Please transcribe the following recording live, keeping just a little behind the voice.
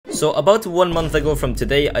So about 1 month ago from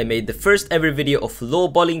today, I made the first ever video of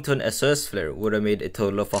lowballing to an SOS flare, where I made a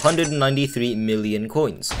total of 193 million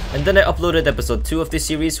coins. And then I uploaded episode 2 of this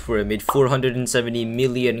series, where I made 470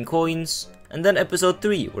 million coins. And then episode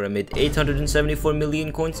 3, where I made 874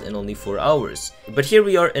 million coins in only 4 hours. But here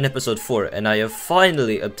we are in episode 4, and I have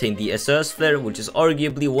finally obtained the SOS flare, which is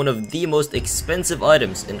arguably one of the most expensive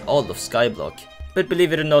items in all of Skyblock. But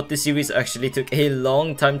believe it or not, this series actually took a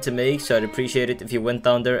long time to make, so I'd appreciate it if you went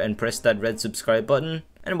down there and pressed that red subscribe button.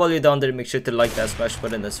 And while you're down there, make sure to like that smash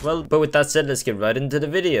button as well. But with that said, let's get right into the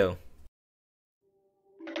video.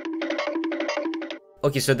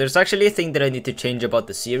 Okay, so there's actually a thing that I need to change about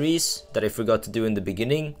the series that I forgot to do in the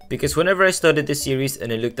beginning. Because whenever I started this series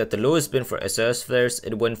and I looked at the lowest bin for SOS flares,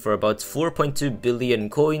 it went for about 4.2 billion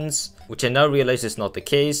coins, which I now realize is not the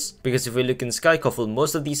case. Because if we look in Skycuffle,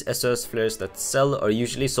 most of these SOS flares that sell are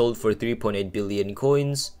usually sold for 3.8 billion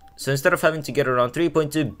coins. So instead of having to get around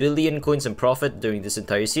 3.2 billion coins in profit during this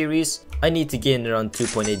entire series, I need to gain around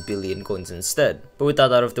 2.8 billion coins instead. But with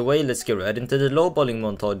that out of the way, let's get right into the lowballing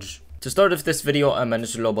montage. To start off this video, I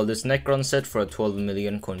managed to lowball this Necron set for a 12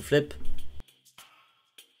 million coin flip.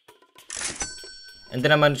 And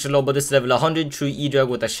then I managed to lowball this level 100 true E-Drag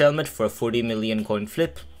with a Shelmet for a 40 million coin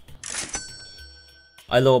flip.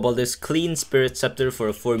 I lowball this clean Spirit Scepter for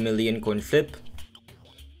a 4 million coin flip.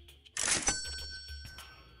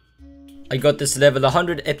 I got this level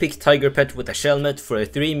 100 epic Tiger Pet with a Shelmet for a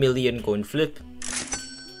 3 million coin flip.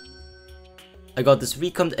 I got this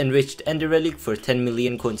Recombed Enriched Ender Relic for 10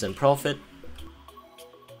 million coins in profit.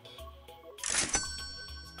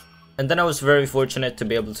 And then I was very fortunate to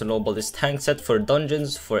be able to lowball this tank set for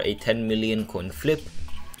dungeons for a 10 million coin flip.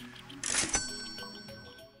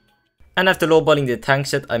 And after lowballing the tank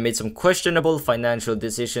set, I made some questionable financial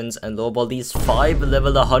decisions and lowballed these 5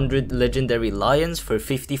 level 100 legendary lions for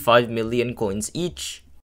 55 million coins each.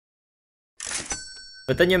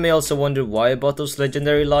 But then you may also wonder why I bought those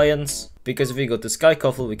legendary lions. Because if we go to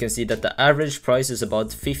Skycuffle, we can see that the average price is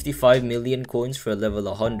about 55 million coins for a level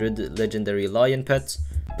 100 legendary lion pet.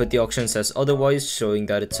 But the auction says otherwise, showing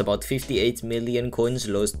that it's about 58 million coins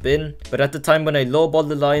lowest bin. But at the time when I lowballed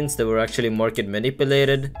the lions, they were actually market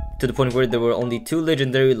manipulated, to the point where there were only 2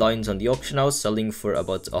 legendary lions on the auction house selling for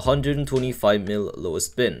about 125 mil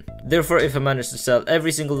lowest bin. Therefore, if I managed to sell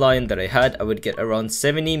every single lion that I had, I would get around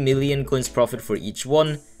 70 million coins profit for each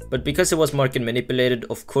one. But because it was market manipulated,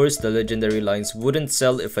 of course the legendary lions wouldn't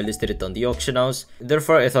sell if I listed it on the auction house.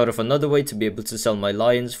 Therefore, I thought of another way to be able to sell my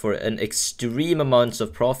lions for an extreme amounts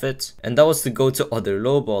of profit, and that was to go to other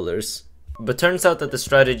lowballers. But turns out that the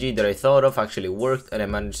strategy that I thought of actually worked, and I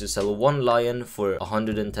managed to sell 1 lion for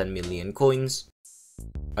 110 million coins.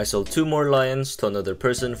 I sold 2 more lions to another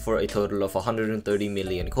person for a total of 130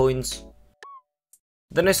 million coins.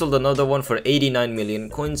 Then I sold another one for 89 million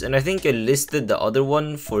coins, and I think I listed the other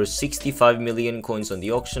one for 65 million coins on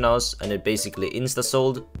the auction house, and it basically insta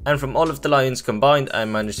sold. And from all of the lions combined, I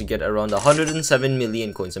managed to get around 107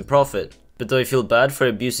 million coins in profit. But do I feel bad for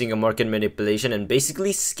abusing a market manipulation and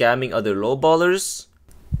basically scamming other lowballers?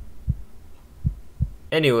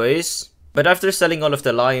 Anyways, but after selling all of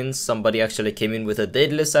the lions, somebody actually came in with a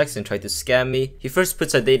Daedalus Axe and tried to scam me. He first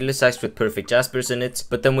puts a Daedalus Axe with perfect Jaspers in it,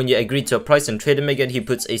 but then when you agree to a price and trade him again, he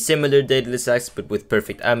puts a similar Daedalus Axe but with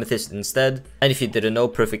perfect Amethyst instead. And if you didn't know,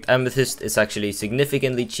 perfect Amethyst is actually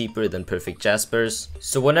significantly cheaper than perfect Jaspers.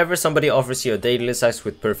 So whenever somebody offers you a Daedalus Axe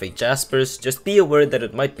with perfect Jaspers, just be aware that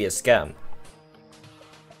it might be a scam.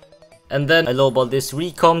 And then I lowballed this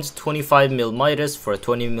Recombed 25 mil Midas for a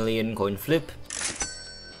 20 million coin flip.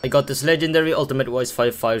 I got this legendary Ultimate Wise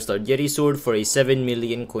 5-star Yeti Sword for a 7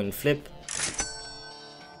 million coin flip.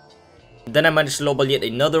 Then I managed to lowball yet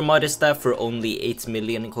another Midas Staff for only 8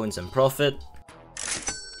 million coins in profit.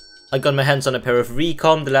 I got my hands on a pair of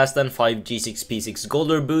Recom The Last Stand 5 G6P6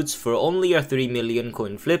 Golder Boots for only a 3 million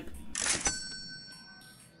coin flip.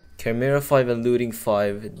 Chimera 5 and Looting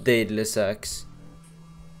 5 Daedalus Axe.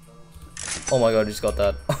 Oh my god, I just got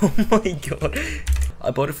that. Oh my god.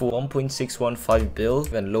 I bought it for 1.615 bill,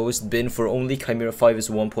 and lowest bin for only Chimera 5 is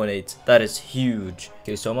 1.8. That is huge.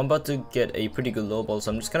 Okay, so I'm about to get a pretty good lowball,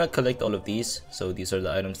 so I'm just gonna collect all of these. So these are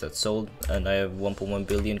the items that sold, and I have 1.1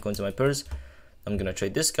 billion coins in my purse. I'm gonna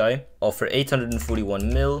trade this guy off for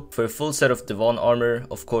 841 mil for a full set of Devon armor,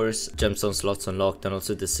 of course, gemstone slots unlocked, and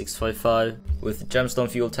also the 655 with gemstone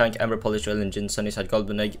fuel tank, amber polished oil engine, sunnyside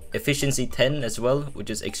golden egg, efficiency 10 as well, which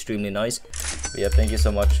is extremely nice. But yeah, thank you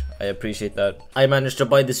so much, I appreciate that. I managed to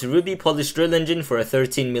buy this ruby polished drill engine for a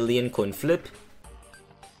 13 million coin flip.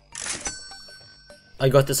 I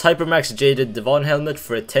got this Hypermax jaded Devon helmet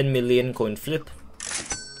for a 10 million coin flip.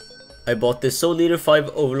 I bought this Soul Eater 5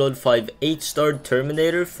 Overload 5 8-star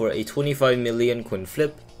Terminator for a 25 million coin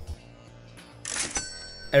flip.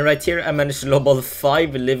 And right here I managed to lowball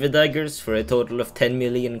 5 Livid Daggers for a total of 10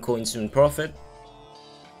 million coins in profit.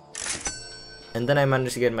 And then I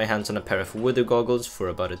managed to get my hands on a pair of Wither Goggles for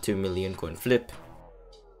about a 2 million coin flip.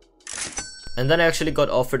 And then I actually got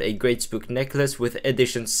offered a Great Spook necklace with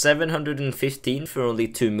edition 715 for only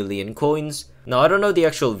 2 million coins. Now I don't know the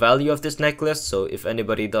actual value of this necklace, so if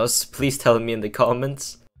anybody does, please tell me in the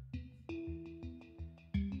comments.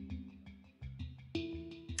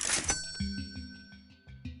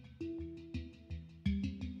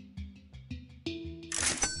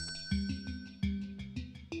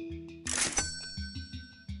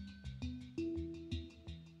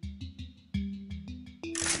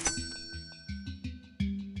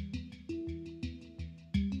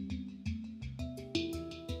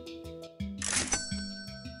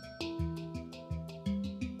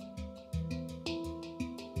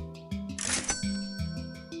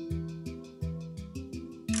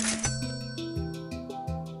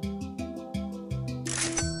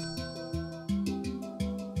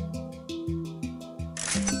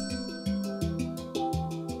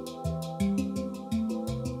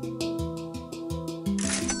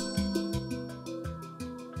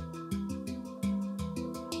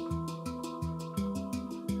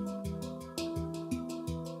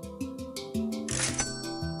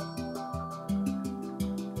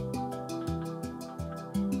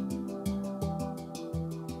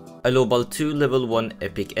 I lowballed 2 level 1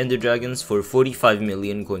 epic ender dragons for 45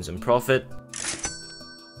 million coins in profit.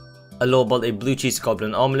 I lowballed a blue cheese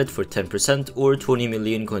goblin omelette for 10% or 20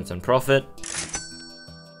 million coins in profit.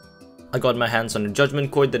 I got my hands on a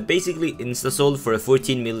judgment cord that basically insta-sold for a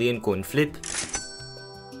 14 million coin flip.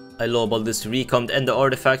 I lowballed this recombed ender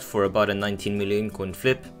artifact for about a 19 million coin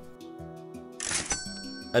flip.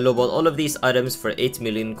 I lowballed all of these items for 8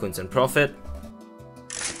 million coins in profit.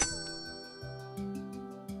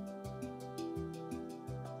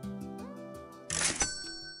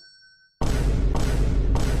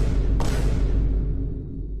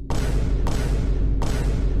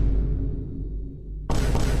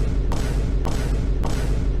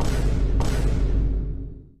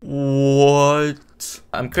 What?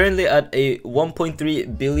 I'm currently at a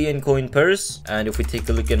 1.3 billion coin purse, and if we take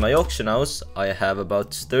a look at my auction house, I have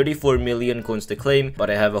about 34 million coins to claim, but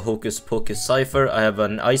I have a Hocus Pocus Cipher, I have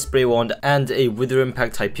an Ice Spray Wand, and a Wither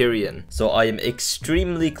Impact Hyperion. So I am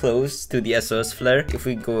extremely close to the SOS Flare. If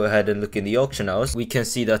we go ahead and look in the auction house, we can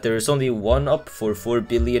see that there is only one up for 4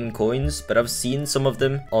 billion coins, but I've seen some of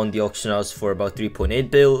them on the auction house for about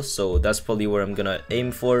 3.8 bill, so that's probably where I'm gonna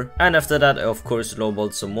aim for. And after that, I of course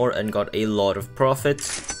lowballed some more and got a lot of profit.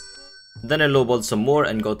 Then I lowballed some more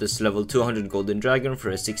and got this level 200 golden dragon for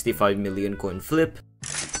a 65 million coin flip.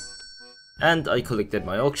 And I collected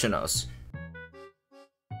my auction house.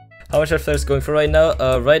 How much are flares going for right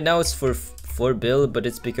now? Right now it's for 4 bill, but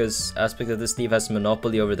it's because Aspect of the Steve has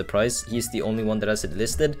monopoly over the price. He's the only one that has it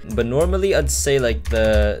listed. But normally I'd say like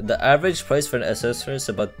the average price for an SOS flare is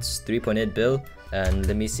about 3.8 bill. And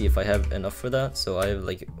let me see if I have enough for that. So I have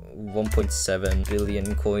like 1.7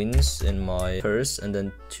 billion coins in my purse, and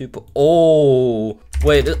then oh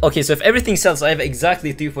wait, okay, so if everything sells, I have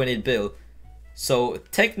exactly 3.8 bill. So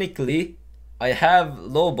technically I have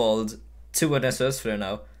lowballed to an SOS flare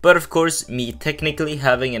now. But of course, me technically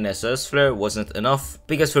having an SOS flare wasn't enough,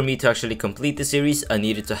 because for me to actually complete the series, I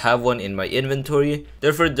needed to have one in my inventory.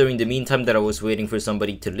 Therefore, during the meantime that I was waiting for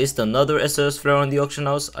somebody to list another SOS flare on the auction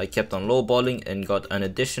house, I kept on lowballing and got an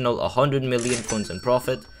additional 100 million coins in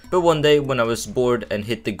profit. But one day, when I was bored and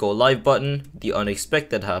hit the go live button, the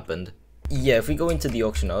unexpected happened. Yeah, if we go into the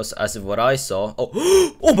auction house, as of what I saw,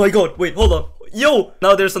 oh my god, wait, hold on, yo,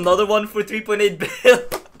 now there's another one for 3.8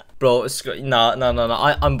 bill. Bro, nah,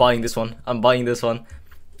 I'm buying this one. I'm buying this one.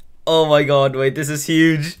 Oh my god, wait, this is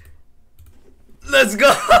huge. Let's go!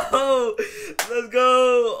 Let's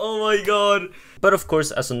go! Oh my god. But of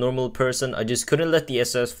course, as a normal person, I just couldn't let the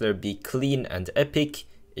SOS flare be clean and epic.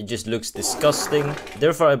 It just looks disgusting.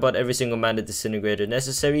 Therefore, I bought every single mana disintegrator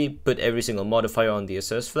necessary, put every single modifier on the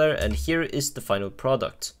SOS flare, and here is the final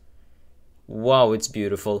product. Wow, it's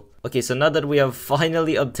beautiful. Okay, so now that we have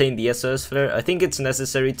finally obtained the SOS flare, I think it's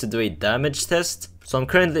necessary to do a damage test. So I'm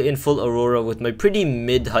currently in full Aurora with my pretty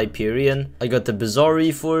mid Hyperion. I got the Bizarre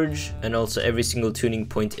Reforge and also every single tuning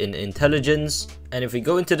point in Intelligence. And if we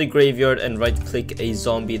go into the graveyard and right click a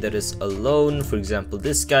zombie that is alone, for example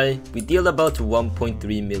this guy, we deal about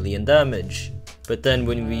 1.3 million damage. But then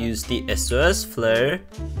when we use the SOS flare...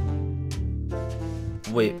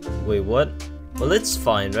 Wait, what? Well, it's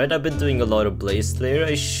fine, right? I've been doing a lot of Blaze Slayer.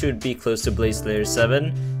 I should be close to Blaze Slayer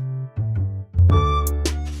 7.